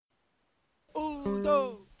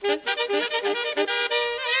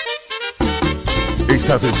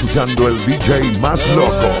Estás escuchando el DJ más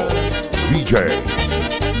loco. DJ,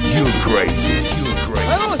 you crazy.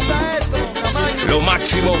 Me gusta esto, Camacho. Lo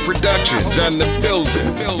Máximo Productions on the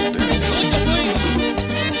building.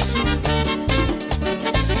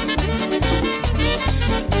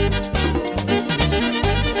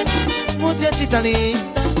 Muchachita linda,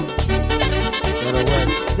 pero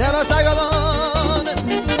bueno, de los algodones,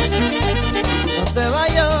 no te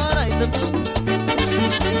vayas ahora y no,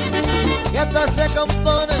 que hasta se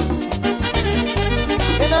compone,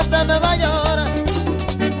 que no te me vayas ahora,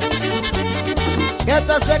 que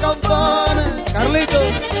hasta se compone, Carlito,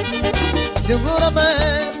 si un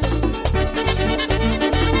juramento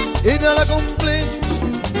y no lo cumplí,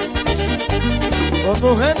 con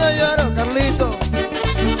mujer no lloro, Carlito.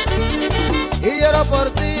 Y lloro por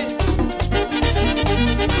ti,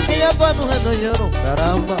 y yo por mujer no lloro,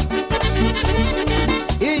 caramba,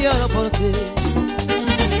 y lloro por ti.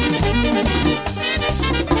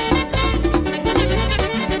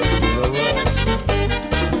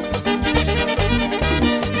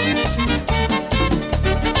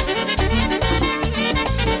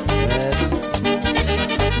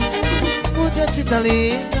 Muchachita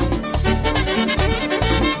linda,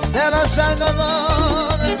 de los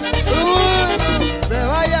algodones, te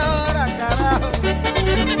vaya ahora, carajo,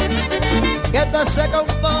 que esto se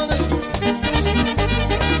compone,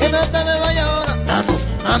 que no te me vaya ahora, nano,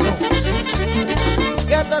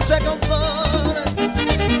 que esto se compone,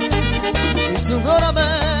 y su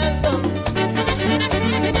juramento,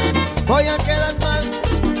 voy a quedar mal,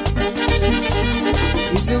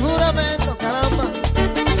 y su juramento, caramba,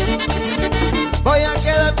 voy a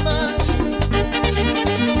quedar mal,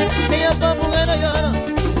 que yo por mujer no lloro.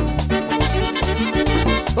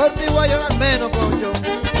 Por ti voy a llorar menos, concho.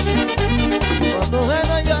 Por mujer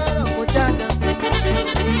no lloro, muchacha.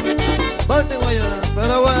 Por ti voy a llorar,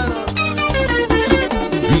 pero bueno.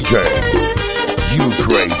 DJ, you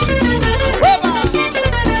crazy.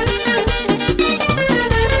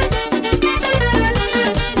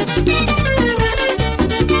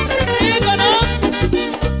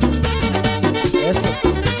 Eso.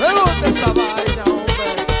 Me gusta esa vaina, hombre.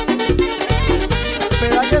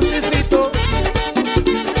 Espera que sí, Fito.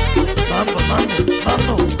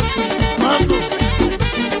 Mano.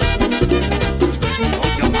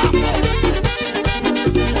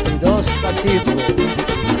 Y dos cachitos.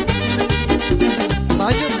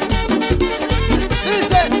 Mayo.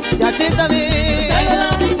 Dice, chachita linda. Lloro.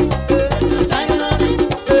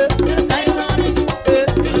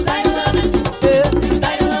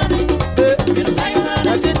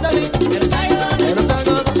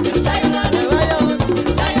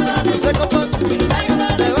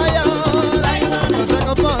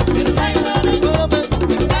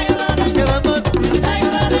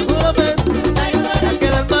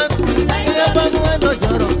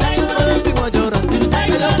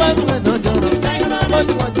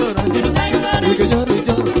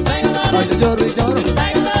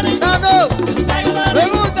 ¡Nano! ¡Me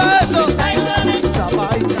gusta eso! Esa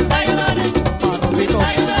vaina. Marroquitos.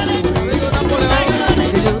 Amigo Napoleón.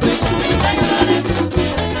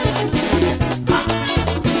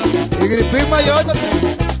 Y Gripín Mayor.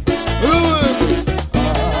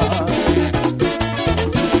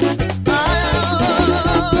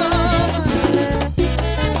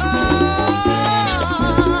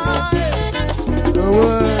 Pero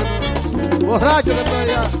bueno. Borracho que estoy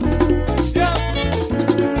allá.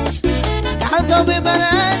 Canto mi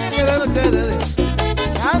merengue que de noche de día.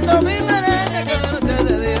 Canto mi merengue que de noche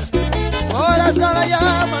de día. Por eso la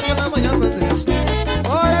llama que la mañana prendía.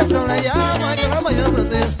 Por eso la llama que la mañana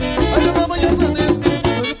prendía. Ay, que la mañana prendía.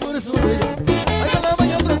 Ay, por eso le llama. Ay, que la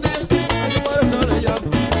mañana prendía. Ay, que por eso le llama.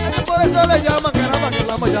 Ay, que por eso le llama, caramba, que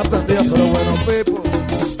la mañana prendía. Pero bueno, Pipo.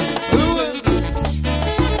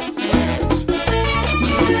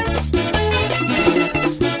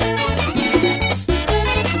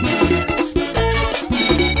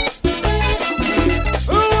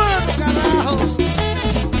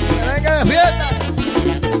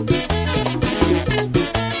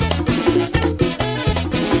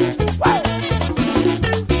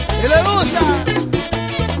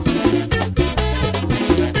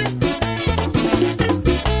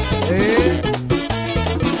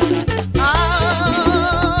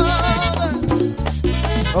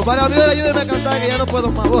 Para mí, ayúdeme a cantar que ya no puedo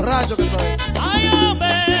más, borracho que estoy. Ay, hombre.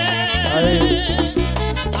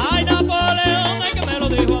 Ay, Napoleón, es que me lo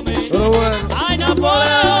dijo a mí. Pero bueno. Ay,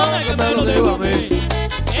 Napoleón, es que me lo dijo a mí.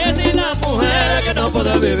 Que sin las mujeres que no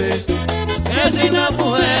puedo vivir. Que sin las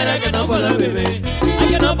mujeres que no puedo vivir. Ay,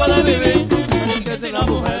 que no puedo vivir. Que sin las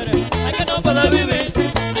mujeres. Ay, que no puedo vivir.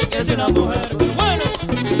 Ay, que sin las mujeres. Bueno.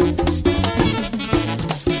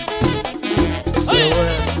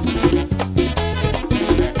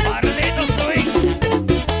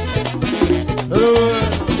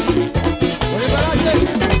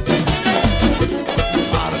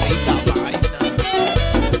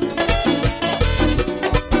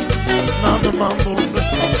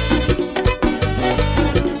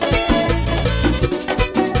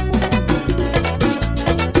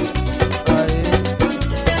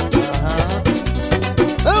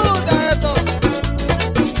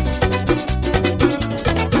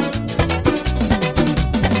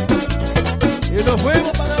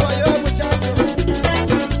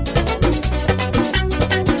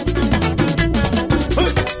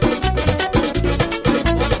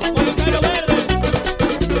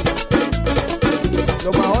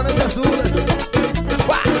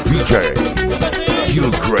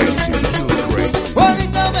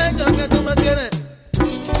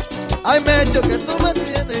 Ay, Mecho, que tú me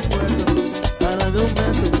tienes muerto. Dame un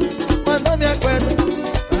beso cuando me acuerdo.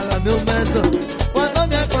 Dame un beso cuando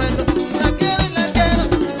me acuerdo. La quiero y la quiero,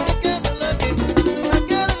 la quiero y la quito. La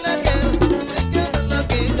quiero y la quiero, la quiero y la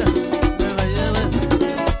quita. Me la llevé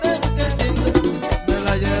de muchachito, me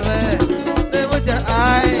la llevé de mucha.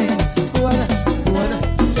 Ay, Juana, Juana.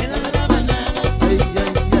 Pélame la banana. Ay, ay, ay,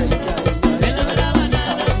 ay, ay. Pélame la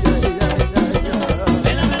banana. Ay, ay, ay, ay, ay.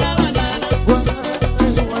 Pélame la banana. Juana,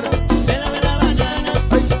 ay, Juana. Pélame la banana.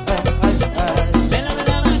 Ay, ay, ay, ay. Pélame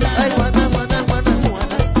la banana. Ay, Juana, Juana, Juana,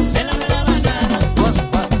 Juana. Pélame la banana. Juana,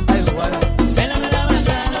 ay, Juana. Pélame la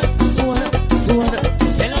banana. Juana, Juana,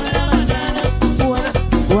 Pélame la banana. Juana,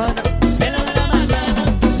 Juana. Pélame la banana.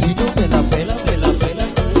 Si no me la pela, me la pela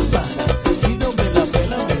tu hermana. Si no me la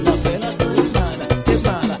pela, me la pela tu hermana. Qué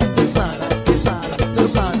mala, qué mala, qué mala tu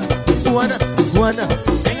hermana. Juana, Juana,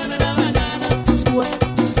 Pélame la banana. Juana,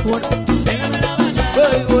 Juana. Pélame la banana.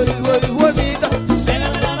 Ay, ay, Juanita.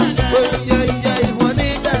 Pélame la banana. Ay, ay, ay,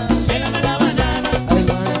 Juanita. Pélame la banana. Ay,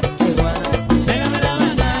 Juana, ay, Juana. Pélame la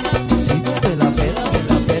banana. Si no me la pela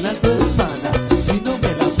tu hermana. Si no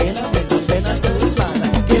me la pela tu hermana.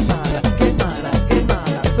 Qué mala, qué mala, qué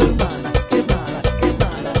mala tu hermana. Qué mala, qué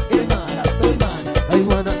mala, qué mala tu hermana. Ay,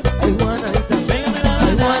 Juana, ay, Juanita. Pélame la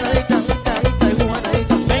Ay, banana. Juanita, ay,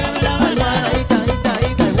 Juanita. Pélame la Ay, banana. Juanita,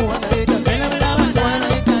 ay, Juanita. Pélame la banana.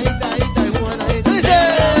 Juanita, ay, Juanita. Dice.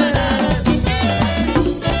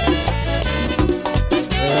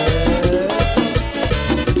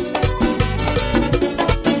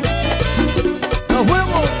 Nos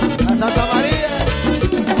fuimos a Santa María.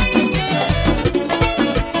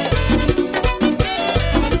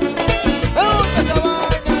 Me gusta esa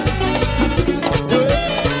vaina.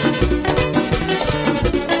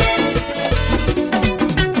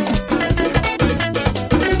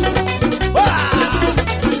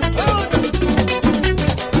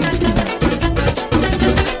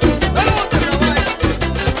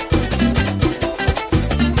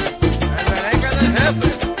 El merengue del jefe.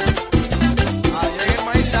 Ahí en el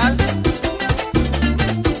maizal.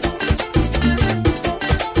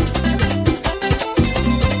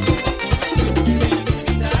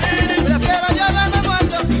 Prefiero yo verme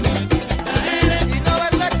muerto y no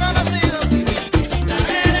verte conocido.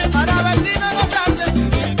 Para verte y no gozarte,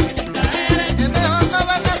 es mejor no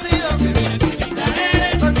haber nacido.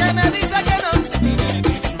 Porque me dice que no,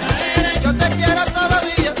 yo te quiero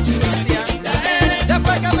todavía.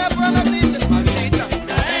 Después que me prometiste, maldita,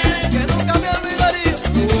 que nunca me olvidaría.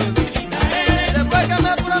 Después que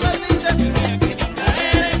me prometiste,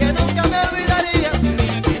 que nunca me olvidaría.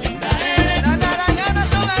 La naranja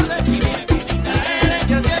son verdes,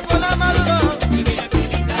 que el tiempo la maduró.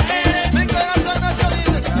 Mi corazón nació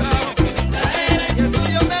libre, carajo, y el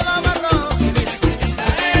tuyo me lo amarró.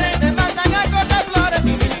 Me mandan a cortar flores,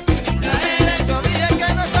 yo dije que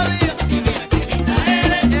no sabía.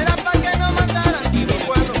 Era para que no mandaran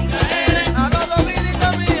bueno a los dos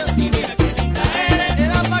viditos míos.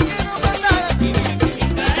 Era para que no mandaran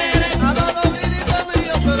a los dos viditos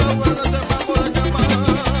míos, pero bueno, se mambo de escapar.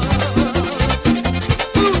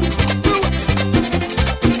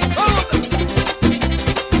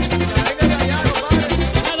 Merengue de allá, compadre,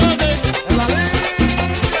 ¿A dónde? en la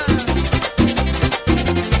villa.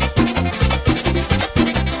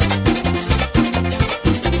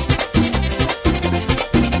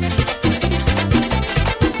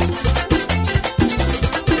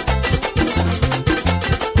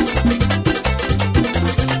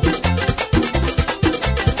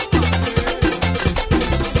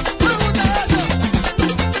 Me gusta eso.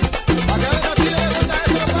 ¿A qué venga tío le gusta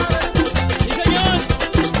eso, compadre? Sí, señor.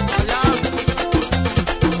 Allá.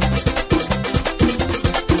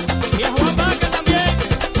 Y a Juan Vaca también.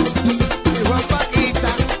 Y Juan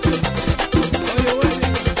Paquita. Oye, Wendy.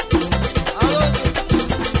 ¿A dónde?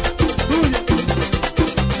 Tuyo.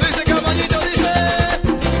 Dice caballito, dice.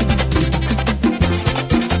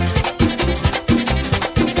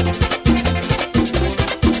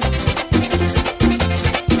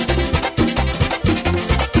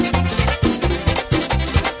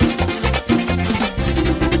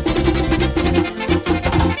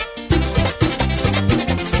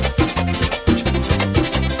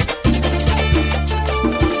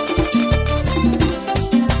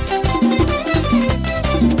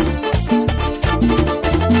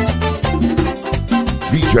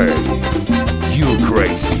 DJ, you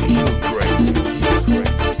crazy, you crazy, you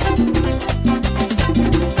crazy.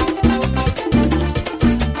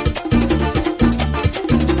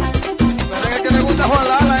 Merengue que le gusta Juan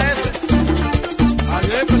Lala ese.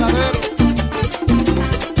 Ayer peladero.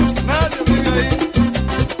 Nadie vive ahí.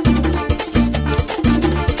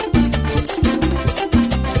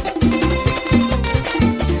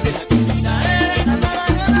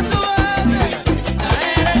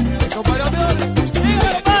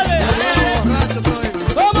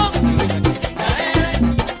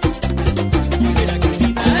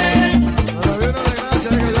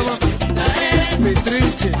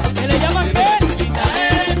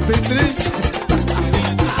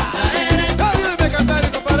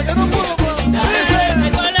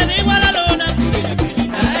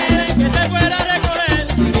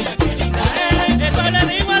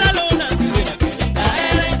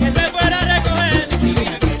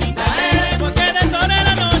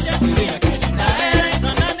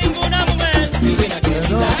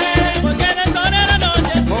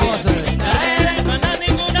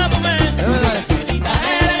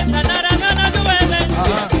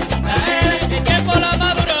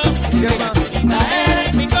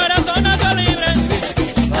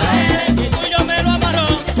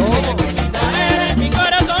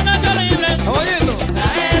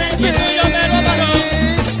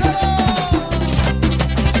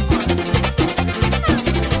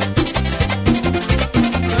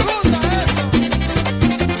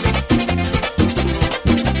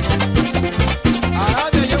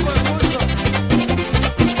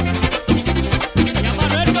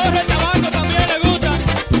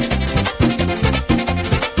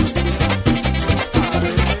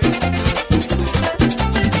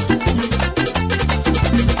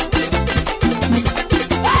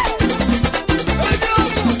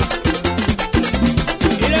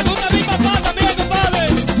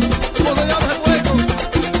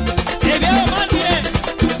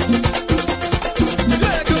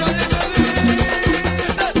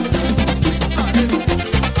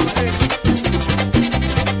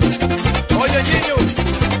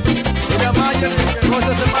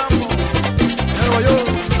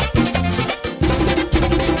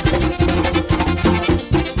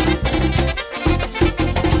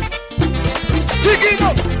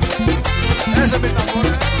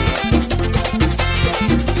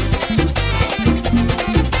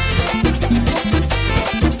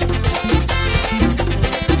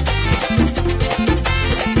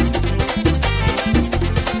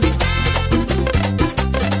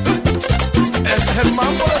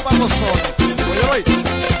 voy.